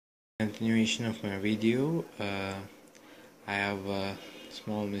Continuation of my video. I have a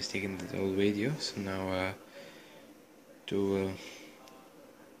small mistake in the old video, so now to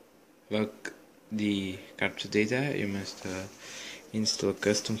work the capture data, you must install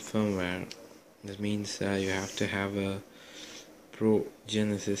custom firmware. That means you have to have a Pro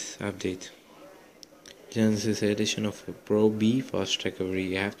Genesis update. Genesis edition of Pro B fast recovery.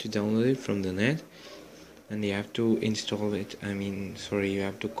 You have to download it from the net, and you have to install it. You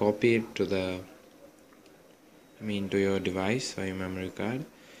have to copy it to to your device or your memory card.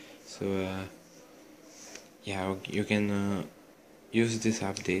 So yeah, you can use this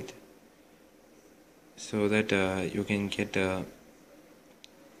update so that you can get an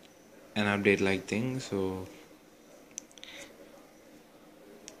update like thing. So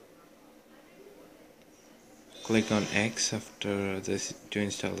click on X after this to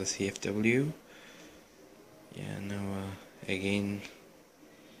install the CFW. Yeah, now again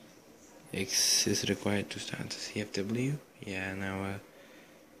X is required to start the CFW. Yeah, now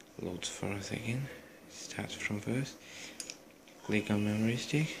loads for a second. It starts from first. Click on memory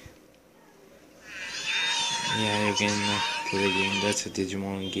stick. Yeah, you can play the game. That's a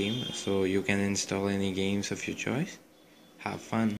Digimon game, so you can install any games of your choice. Have fun.